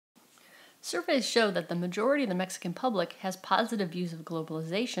Surveys show that the majority of the Mexican public has positive views of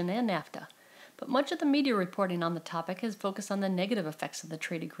globalization and NAFTA, but much of the media reporting on the topic has focused on the negative effects of the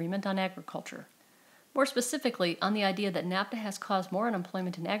trade agreement on agriculture. More specifically, on the idea that NAFTA has caused more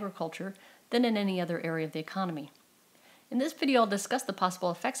unemployment in agriculture than in any other area of the economy. In this video, I'll discuss the possible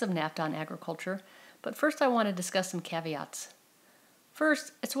effects of NAFTA on agriculture, but first I want to discuss some caveats.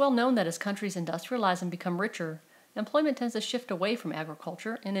 First, it's well known that as countries industrialize and become richer, employment tends to shift away from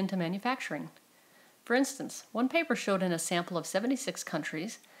agriculture and into manufacturing. For instance, one paper showed in a sample of 76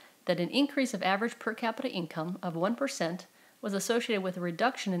 countries that an increase of average per capita income of 1% was associated with a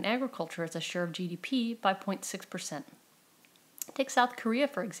reduction in agriculture as a share of GDP by 0.6%. Take South Korea,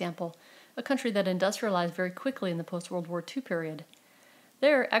 for example, a country that industrialized very quickly in the post-World War II period.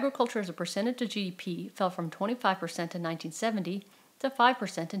 There, agriculture as a percentage of GDP fell from 25% in 1970 to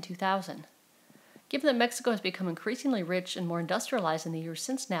 5% in 2000. Given that Mexico has become increasingly rich and more industrialized in the years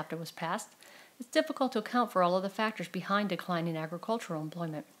since NAFTA was passed, it's difficult to account for all of the factors behind declining agricultural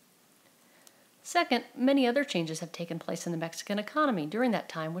employment. Second, many other changes have taken place in the Mexican economy during that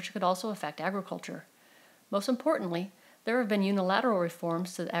time which could also affect agriculture. Most importantly, there have been unilateral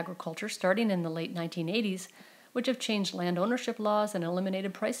reforms to agriculture starting in the late 1980s, which have changed land ownership laws and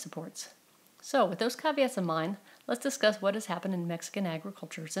eliminated price supports. So, with those caveats in mind, let's discuss what has happened in Mexican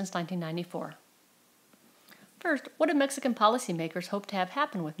agriculture since 1994. First, what did Mexican policymakers hope to have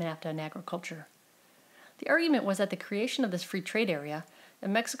happen with NAFTA and agriculture? The argument was that the creation of this free trade area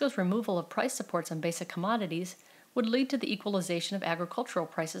and Mexico's removal of price supports on basic commodities would lead to the equalization of agricultural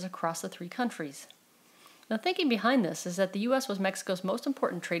prices across the three countries. The thinking behind this is that the U.S. was Mexico's most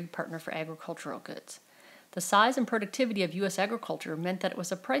important trade partner for agricultural goods. The size and productivity of U.S. agriculture meant that it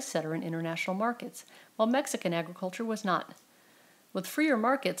was a price setter in international markets, while Mexican agriculture was not. With freer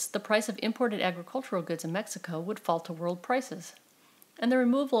markets, the price of imported agricultural goods in Mexico would fall to world prices. And the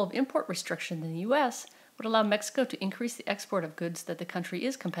removal of import restrictions in the U.S. would allow Mexico to increase the export of goods that the country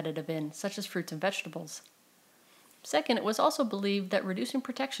is competitive in, such as fruits and vegetables. Second, it was also believed that reducing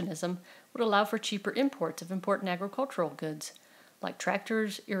protectionism would allow for cheaper imports of important agricultural goods, like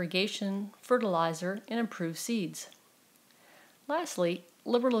tractors, irrigation, fertilizer, and improved seeds. Lastly,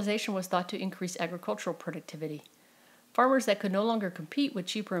 liberalization was thought to increase agricultural productivity. Farmers that could no longer compete with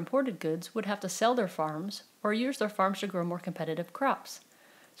cheaper imported goods would have to sell their farms or use their farms to grow more competitive crops.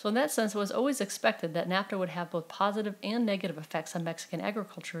 So in that sense, it was always expected that NAFTA would have both positive and negative effects on Mexican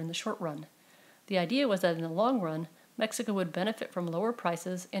agriculture in the short run. The idea was that in the long run, Mexico would benefit from lower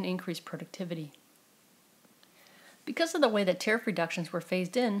prices and increased productivity. Because of the way that tariff reductions were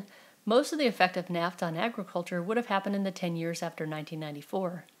phased in, most of the effect of NAFTA on agriculture would have happened in the 10 years after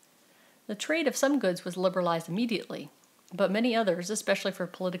 1994. The trade of some goods was liberalized immediately, but many others, especially for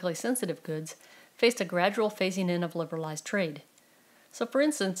politically sensitive goods, faced a gradual phasing in of liberalized trade. So for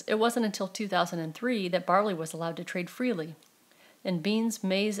instance, it wasn't until 2003 that barley was allowed to trade freely, and beans,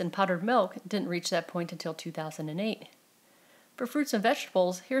 maize, and powdered milk didn't reach that point until 2008. For fruits and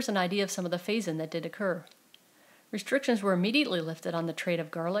vegetables, here's an idea of some of the phase-in that did occur. Restrictions were immediately lifted on the trade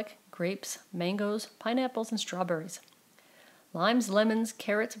of garlic, grapes, mangoes, pineapples, and strawberries. Limes, lemons,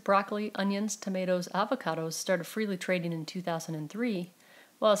 carrots, broccoli, onions, tomatoes, avocados started freely trading in 2003,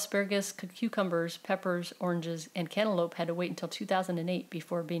 while asparagus, cucumbers, peppers, oranges, and cantaloupe had to wait until 2008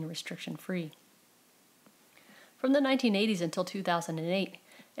 before being restriction-free. From the 1980s until 2008,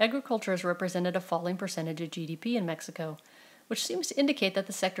 agriculture has represented a falling percentage of GDP in Mexico, which seems to indicate that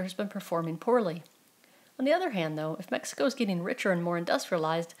the sector has been performing poorly. On the other hand, though, if Mexico is getting richer and more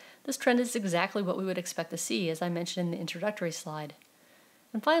industrialized, this trend is exactly what we would expect to see, as I mentioned in the introductory slide.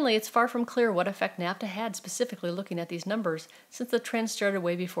 And finally, it's far from clear what effect NAFTA had specifically looking at these numbers, since the trend started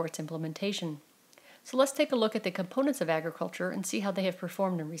way before its implementation. So let's take a look at the components of agriculture and see how they have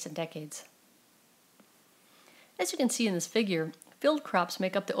performed in recent decades. As you can see in this figure, field crops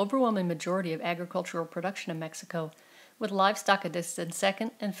make up the overwhelming majority of agricultural production in Mexico, with livestock a distant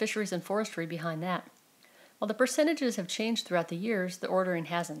second and fisheries and forestry behind that. While the percentages have changed throughout the years, the ordering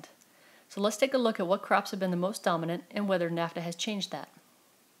hasn't. So let's take a look at what crops have been the most dominant and whether NAFTA has changed that.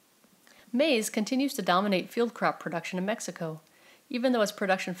 Maize continues to dominate field crop production in Mexico, even though its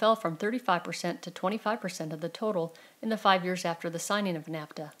production fell from 35% to 25% of the total in the 5 years after the signing of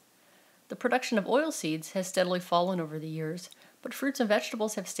NAFTA. The production of oilseeds has steadily fallen over the years, but fruits and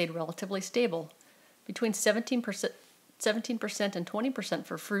vegetables have stayed relatively stable, between 17% and 20%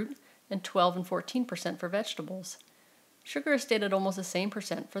 for fruit, and 12 and 14% for vegetables. Sugar has stayed at almost the same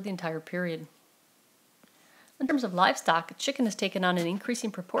percent for the entire period. In terms of livestock, chicken has taken on an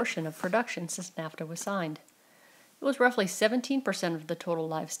increasing proportion of production since NAFTA was signed. It was roughly 17% of the total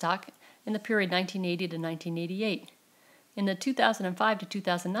livestock in the period 1980 to 1988. In the 2005 to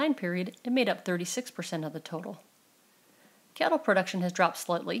 2009 period, it made up 36% of the total. Cattle production has dropped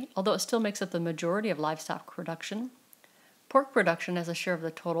slightly, although it still makes up the majority of livestock production. Pork production as a share of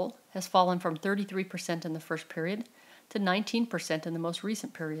the total has fallen from 33% in the first period to 19% in the most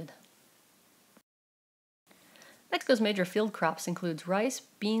recent period. Mexico's major field crops includes rice,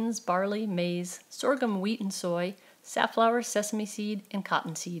 beans, barley, maize, sorghum, wheat and soy, safflower, sesame seed, and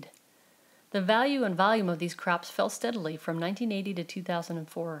cottonseed. The value and volume of these crops fell steadily from 1980 to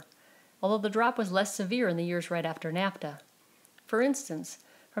 2004, although the drop was less severe in the years right after NAFTA. For instance,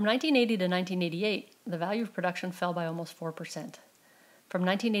 from 1980 to 1988, the value of production fell by almost 4%. From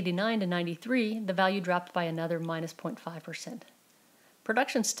 1989 to 93, the value dropped by another minus 0.5%.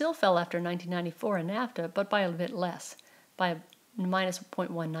 Production still fell after 1994 and NAFTA, but by a bit less, by a minus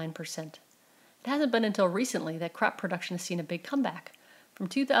 0.19%. It hasn't been until recently that crop production has seen a big comeback. From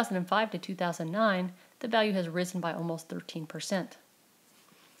 2005 to 2009, the value has risen by almost 13%.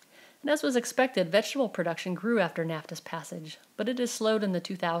 And as was expected, vegetable production grew after NAFTA's passage, but it has slowed in the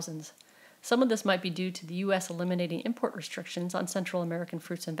 2000s. Some of this might be due to the U.S. eliminating import restrictions on Central American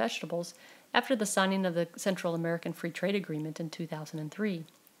fruits and vegetables after the signing of the Central American Free Trade Agreement in 2003.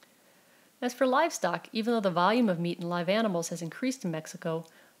 As for livestock, even though the volume of meat and live animals has increased in Mexico,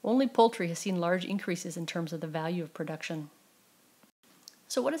 only poultry has seen large increases in terms of the value of production.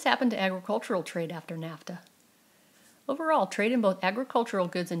 So what has happened to agricultural trade after NAFTA? Overall, trade in both agricultural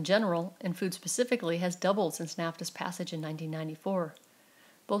goods in general and food specifically has doubled since NAFTA's passage in 1994.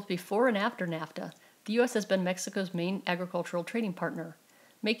 Both before and after NAFTA, the U.S. has been Mexico's main agricultural trading partner,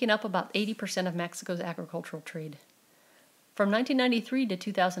 making up about 80% of Mexico's agricultural trade. From 1993 to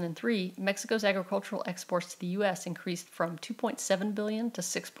 2003, Mexico's agricultural exports to the U.S. increased from $2.7 billion to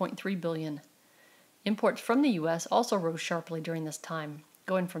 $6.3 billion. Imports from the U.S. also rose sharply during this time,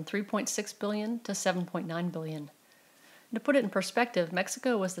 going from $3.6 billion to $7.9 billion. To put it in perspective,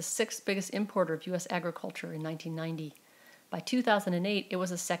 Mexico was the sixth biggest importer of U.S. agriculture in 1990. By 2008, it was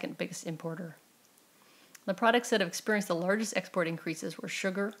the second biggest importer. The products that have experienced the largest export increases were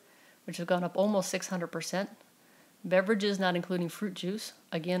sugar, which has gone up almost 600%, beverages not including fruit juice,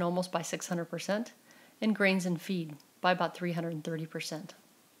 again almost by 600%, and grains and feed, by about 330%.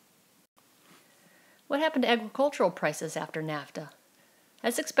 What happened to agricultural prices after NAFTA?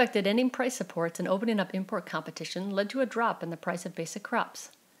 As expected, ending price supports and opening up import competition led to a drop in the price of basic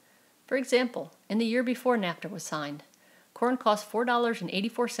crops. For example, in the year before NAFTA was signed, corn cost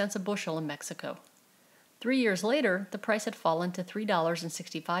 $4.84 a bushel in Mexico. 3 years later, the price had fallen to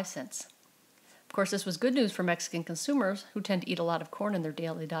 $3.65. Of course, this was good news for Mexican consumers who tend to eat a lot of corn in their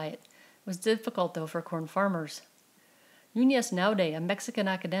daily diet. It was difficult, though, for corn farmers. Yunez Naude, a Mexican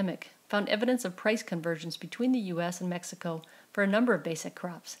academic, found evidence of price convergence between the U.S. and Mexico for a number of basic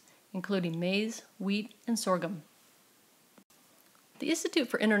crops, including maize, wheat, and sorghum. The Institute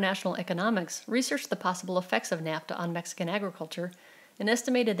for International Economics researched the possible effects of NAFTA on Mexican agriculture and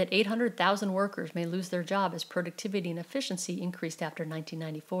estimated that 800,000 workers may lose their job as productivity and efficiency increased after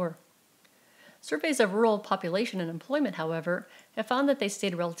 1994. Surveys of rural population and employment, however, have found that they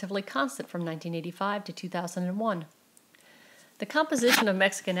stayed relatively constant from 1985 to 2001. The composition of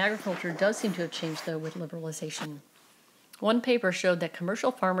Mexican agriculture does seem to have changed, though, with liberalization. One paper showed that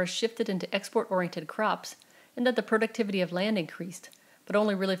commercial farmers shifted into export-oriented crops and that the productivity of land increased, but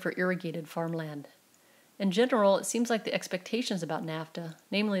only really for irrigated farmland. In general, it seems like the expectations about NAFTA,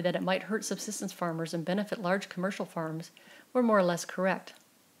 namely that it might hurt subsistence farmers and benefit large commercial farms, were more or less correct.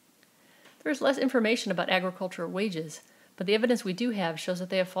 There is less information about agricultural wages, but the evidence we do have shows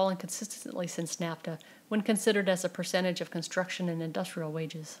that they have fallen consistently since NAFTA when considered as a percentage of construction and industrial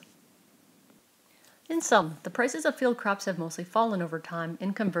wages. In sum, the prices of field crops have mostly fallen over time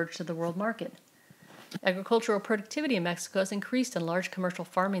and converged to the world market. Agricultural productivity in Mexico has increased in large commercial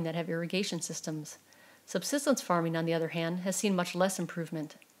farming that have irrigation systems. Subsistence farming, on the other hand, has seen much less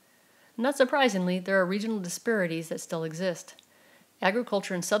improvement. Not surprisingly, there are regional disparities that still exist.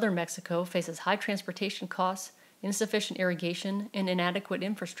 Agriculture in southern Mexico faces high transportation costs, insufficient irrigation, and inadequate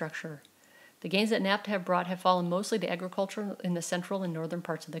infrastructure. The gains that NAFTA have brought have fallen mostly to agriculture in the central and northern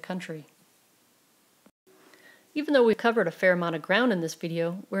parts of the country. Even though we've covered a fair amount of ground in this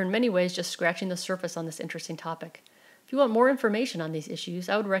video, we're in many ways just scratching the surface on this interesting topic. If you want more information on these issues,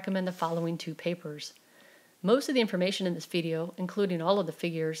 I would recommend the following two papers. Most of the information in this video, including all of the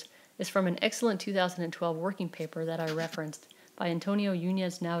figures, is from an excellent 2012 working paper that I referenced by Antonio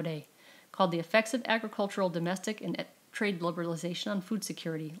Yunez Naude, called The Effects of Agricultural Domestic and Trade Liberalization on Food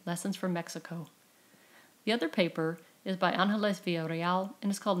Security, Lessons from Mexico. The other paper is by Ángeles Villarreal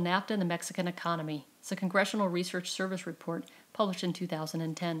and is called NAFTA and the Mexican Economy. It's a Congressional Research Service report published in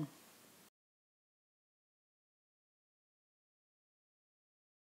 2010.